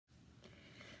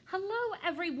Hello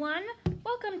everyone!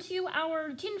 Welcome to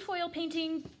our tinfoil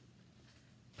painting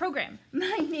program.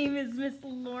 My name is Miss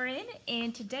Lauren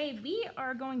and today we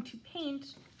are going to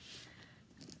paint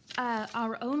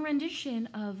our own rendition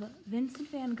of Vincent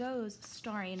van Gogh's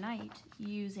Starry Night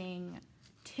using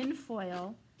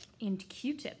tinfoil and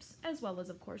Q-tips, as well as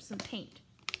of course some paint.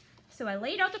 So I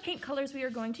laid out the paint colors we are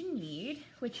going to need,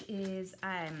 which is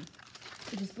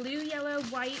blue, yellow,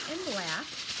 white, and black.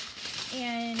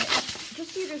 And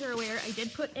just so you guys are aware, I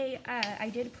did put,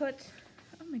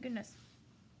 oh my goodness.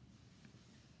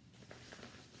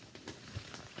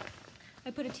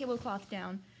 I put a tablecloth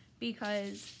down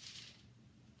because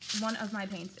one of my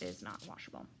paints is not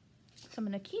washable. So I'm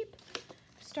gonna keep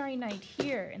Starry Night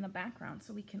here in the background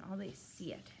so we can always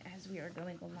see it as we are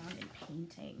going along and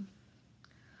painting.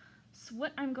 So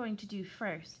what I'm going to do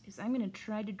first is I'm gonna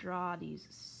try to draw these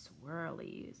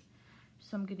swirlies.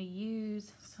 So I'm gonna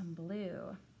use some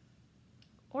blue.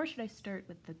 Or should I start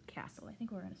with the castle? I think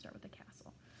we're gonna start with the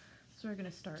castle. So we're gonna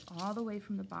start all the way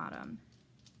from the bottom.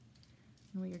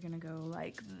 And we are gonna go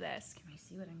like this. Can we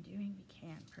see what I'm doing? We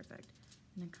can, perfect.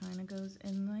 And it kind of goes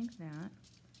in like that.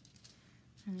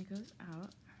 And it goes out,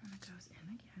 and it goes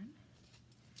in again.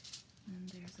 And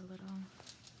there's a little,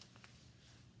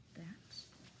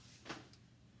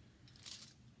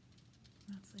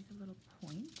 that's like a little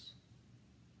point.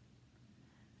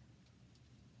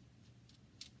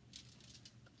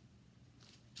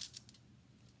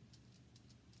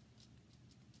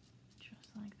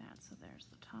 Like that, so there's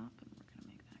the top, and we're going to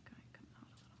make that guy come out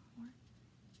a little more.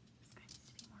 This guy needs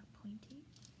to be more pointy,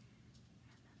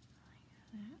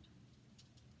 and then like that.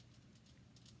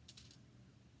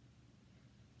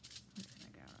 We're going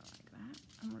to go like that,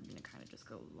 and we're going to kind of just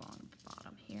go along the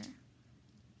bottom here,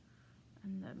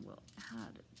 and then we'll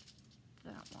add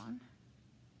that one,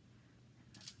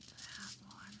 and then that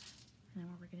one, and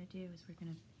then what we're going to do is we're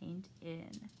going to paint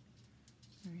in.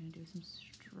 We're going to do some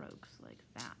strokes like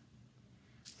that.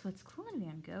 So what's cool in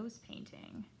Van Gogh's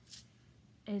painting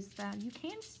is that you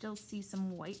can still see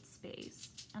some white space,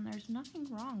 and there's nothing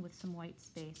wrong with some white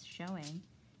space showing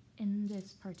in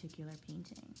this particular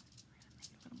painting. We're gonna make it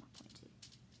a little more pointy.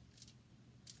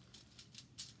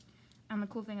 And the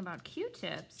cool thing about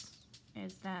Q-tips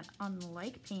is that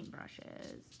unlike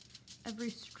paintbrushes,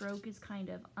 every stroke is kind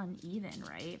of uneven,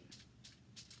 right?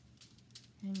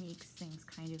 And it makes things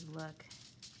kind of look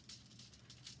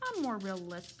not more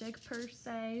realistic per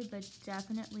se, but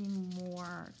definitely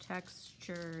more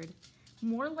textured,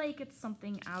 more like it's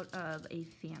something out of a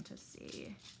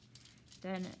fantasy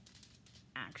than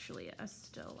actually a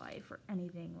still life or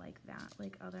anything like that,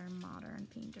 like other modern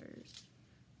painters,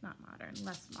 not modern,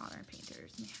 less modern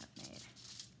painters may have made.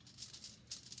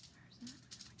 Where's that?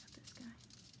 Oh, I got this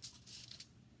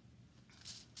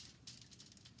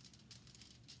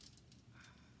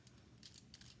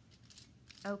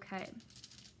guy. Okay.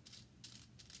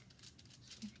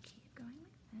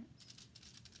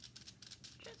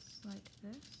 Like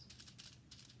this.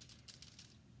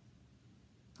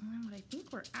 And then what I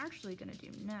think we're actually going to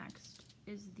do next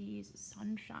is these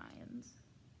sunshines.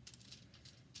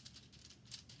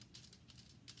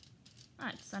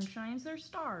 Not sunshines, they're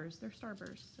stars. They're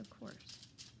starbursts, of course.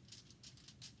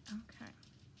 Okay.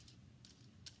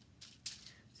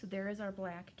 So there is our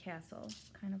black castle,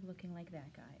 kind of looking like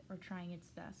that guy, or trying its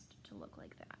best to look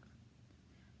like that.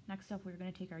 Next up, we're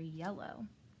going to take our yellow.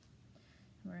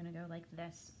 We're gonna go like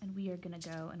this, and we are gonna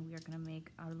go and we are gonna make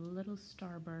our little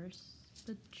starbursts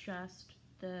with just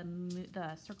the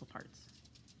circle parts.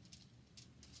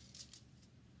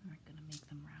 We're gonna make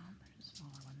them round. There's a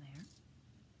smaller one there.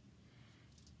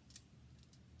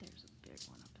 There's a big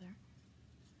one up there.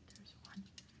 There's one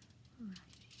right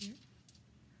here.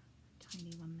 A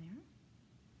tiny one there.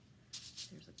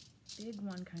 There's a big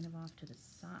one kind of off to the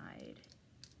side.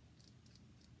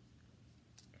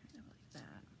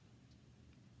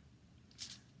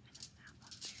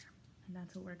 And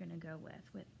that's what we're going to go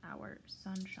with our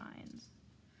sunshines.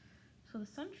 So the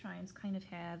sunshines kind of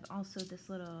have also this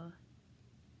little,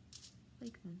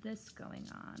 like this going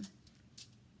on.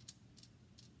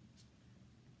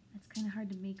 It's kind of hard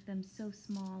to make them so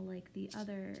small like the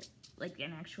other, like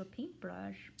an actual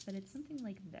paintbrush, but it's something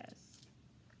like this.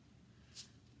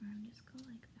 And just go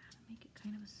like that and make it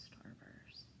kind of a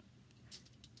starburst.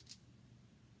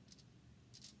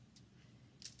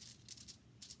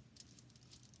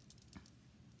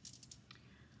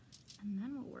 And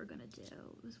then what we're gonna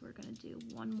do is we're gonna do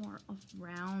one more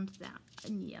around that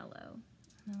in yellow.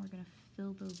 And then we're gonna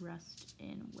fill the rest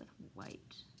in with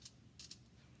white.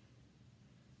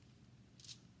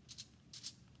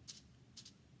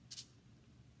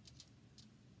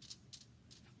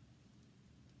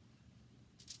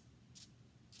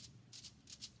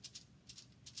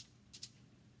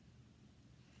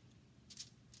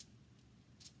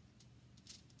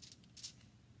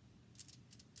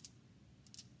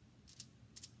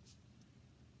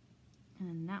 And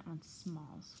then that one's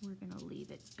small, so we're gonna leave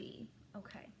it be.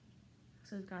 Okay,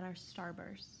 so we've got our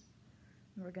starbursts.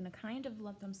 And we're gonna kind of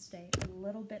let them stay a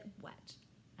little bit wet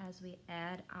as we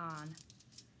add on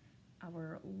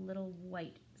our little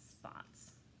white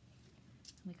spots.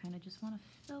 And we kind of just wanna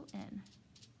fill in.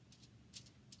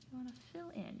 You wanna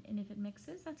fill in, and if it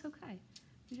mixes, that's okay.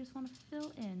 You just wanna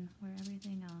fill in where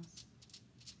everything else,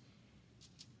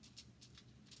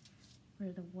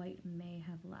 where the white may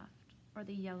have left, or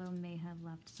the yellow may have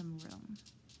left some room.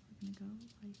 We're gonna go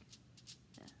like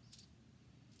this.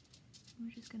 We're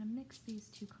just gonna mix these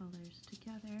two colors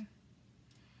together.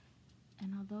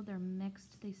 And although they're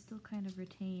mixed, they still kind of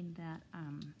retain that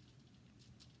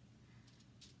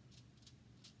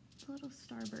little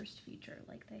starburst feature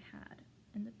like they had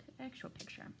in the actual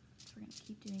picture. So we're gonna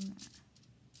keep doing that.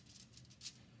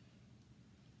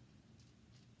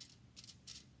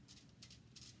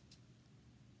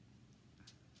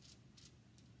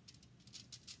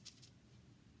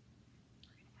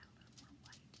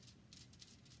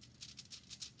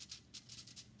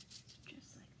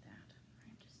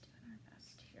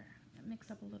 Mix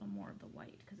up a little more of the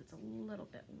white because it's a little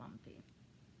bit lumpy.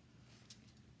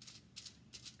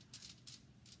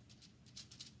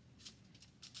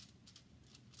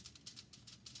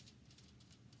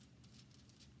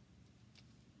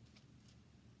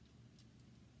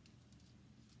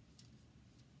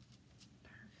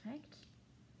 Perfect.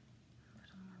 A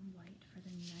little more white for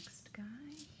the next guy.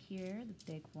 Here,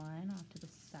 the big one off to the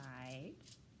side.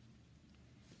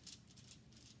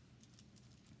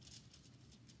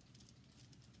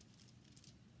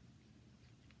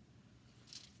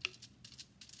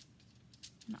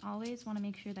 And always want to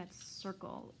make sure that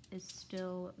circle is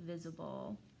still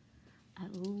visible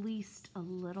at least a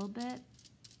little bit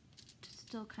to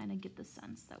still kind of get the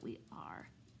sense that we are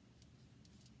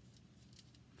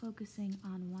focusing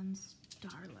on one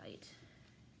starlight.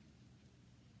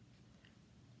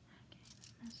 Okay,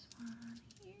 this one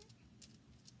here.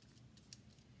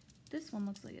 This one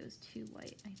looks like it was too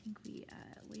white. I think we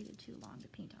waited too long to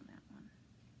paint on that one.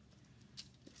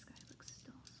 This guy looks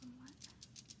still somewhat.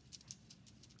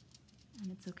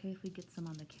 And it's okay if we get some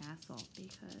on the castle,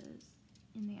 because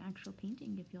in the actual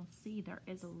painting, if you'll see, there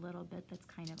is a little bit that's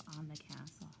kind of on the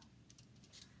castle.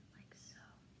 Like so.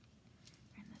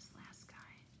 And this last guy.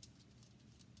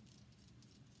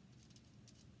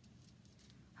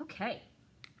 Okay.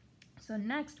 So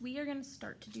next, we are going to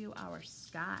start to do our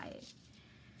sky.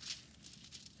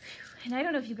 And I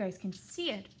don't know if you guys can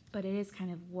see it, but it is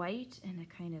kind of white, and it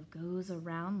kind of goes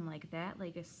around like that,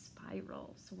 like a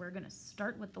spiral. So we're gonna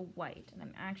start with the white, and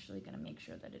I'm actually gonna make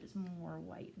sure that it is more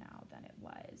white now than it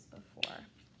was before.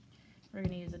 We're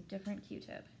gonna use a different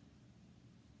Q-tip.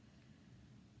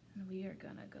 And we are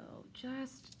gonna go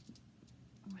just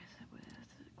with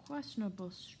questionable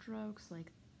strokes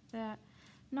like that.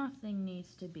 Nothing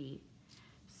needs to be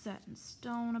set in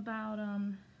stone about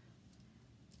them,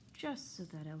 just so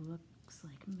that it looks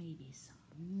like maybe some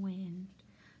wind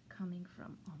coming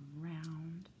from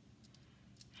around,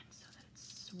 and so that it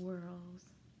swirls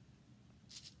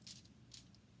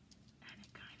and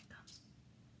it kind of comes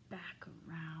back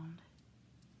around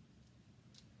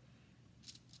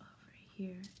over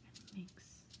here and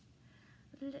makes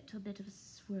a little bit of a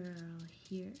swirl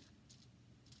here.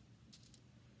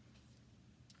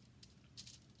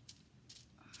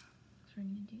 So we're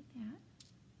going to do that.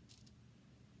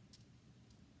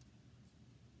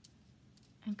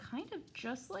 And kind of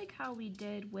just like how we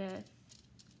did with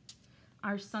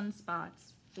our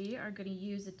sunspots, we are going to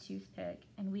use a toothpick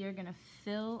and we are going to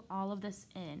fill all of this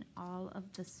in, all of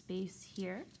the space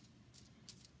here.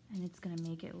 And it's going to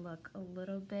make it look a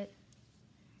little bit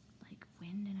like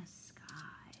wind in a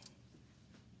sky.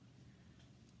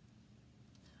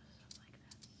 So like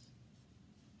this.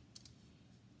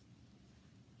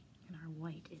 And our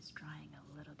white is drying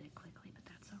a little bit quickly, but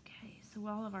that's okay. So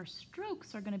all of our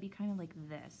strokes are going to be kind of like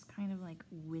this, kind of like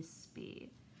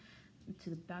wispy, to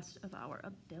the best of our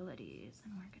abilities.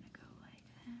 And we're going to go like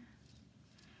this,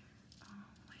 all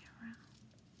the way around,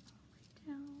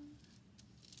 all the way down.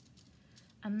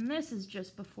 And this is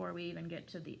just before we even get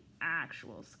to the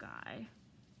actual sky.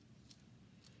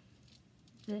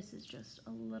 This is just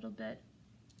a little bit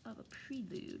of a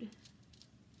prelude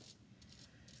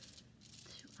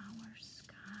to our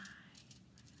sky.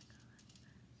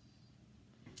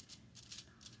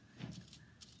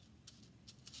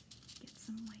 Get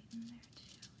some white in there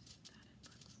too, so that it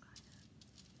looks kind of.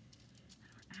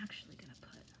 And we're actually going to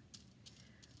put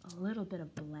a little bit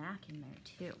of black in there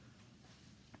too,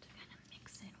 to kind of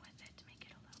mix in with it to make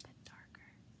it a little bit darker.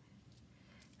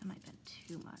 That might have been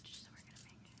too much, so we're going to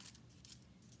make it.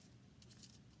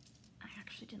 I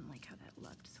actually didn't like like how that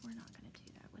looked, so we're not going to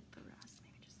do that with the rest.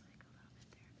 Maybe just like a little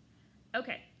bit there.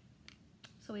 Okay,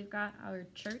 so we've got our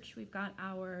church, we've got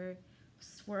our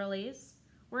swirlies.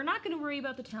 We're not going to worry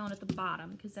about the town at the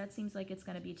bottom because that seems like it's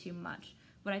going to be too much.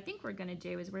 What I think we're going to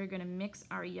do is we're going to mix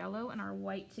our yellow and our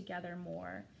white together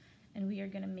more, and we are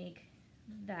going to make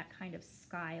that kind of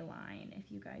skyline,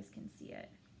 if you guys can see it.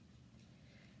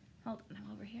 Hold on,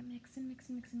 I'm over here mixing,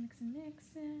 mixing, mixing, mixing,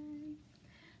 mixing,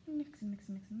 mixing,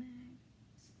 mixing, mixing, mix.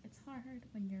 It's hard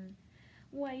when your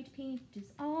white paint is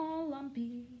all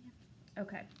lumpy.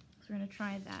 Okay, so we're going to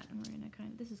try that, and we're going to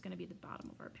kind of, this is going to be the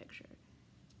bottom of our picture.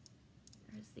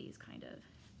 There's these kind of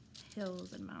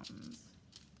hills and mountains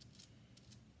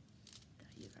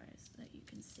that you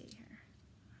can see here.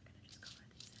 I'm gonna just color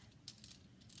these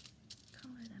in.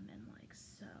 Color them in like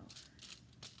so.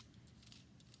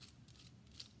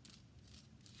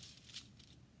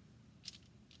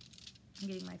 I'm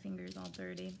getting my fingers all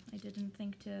dirty. I didn't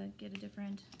think to get a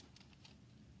different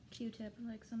Q-tip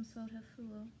like some sort of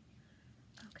fool.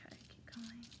 Okay, keep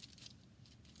going.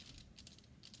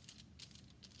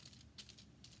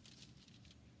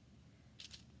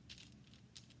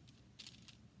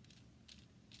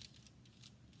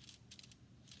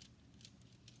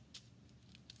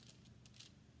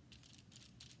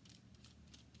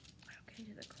 Okay,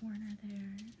 to the corner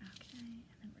there. Okay, and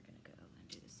then we're gonna go and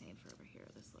do the same for over here,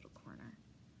 this little corner.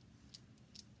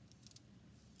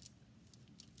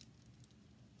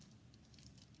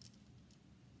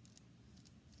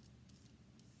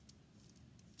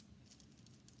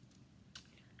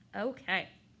 Okay,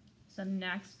 so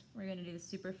next we're gonna do the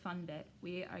super fun bit.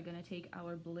 We are gonna take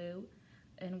our blue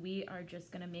and we are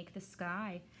just gonna make the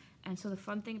sky. And so the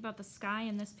fun thing about the sky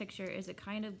in this picture is it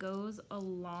kind of goes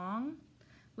along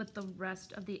with the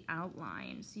rest of the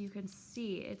outline. So you can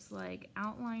see it's like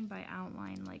outline by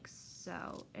outline like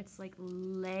so. It's like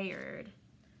layered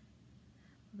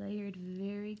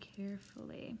very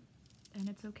carefully. And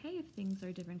it's okay if things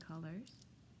are different colors.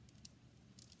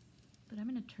 But I'm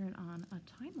gonna turn on a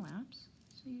time lapse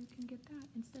so you can get that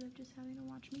instead of just having to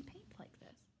watch me paint like this.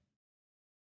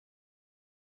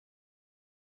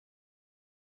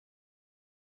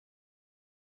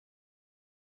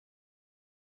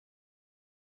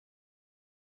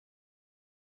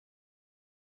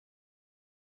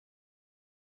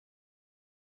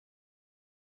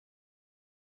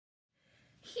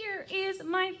 Here is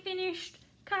my finished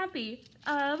copy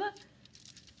of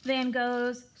Van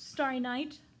Gogh's Starry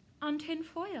Night on tin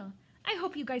foil. I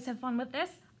hope you guys have fun with this.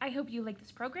 I hope you like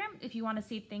this program. If you want to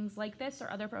see things like this or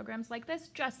other programs like this,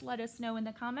 just let us know in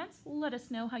the comments. Let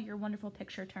us know how your wonderful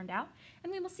picture turned out.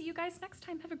 And we will see you guys next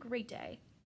time. Have a great day.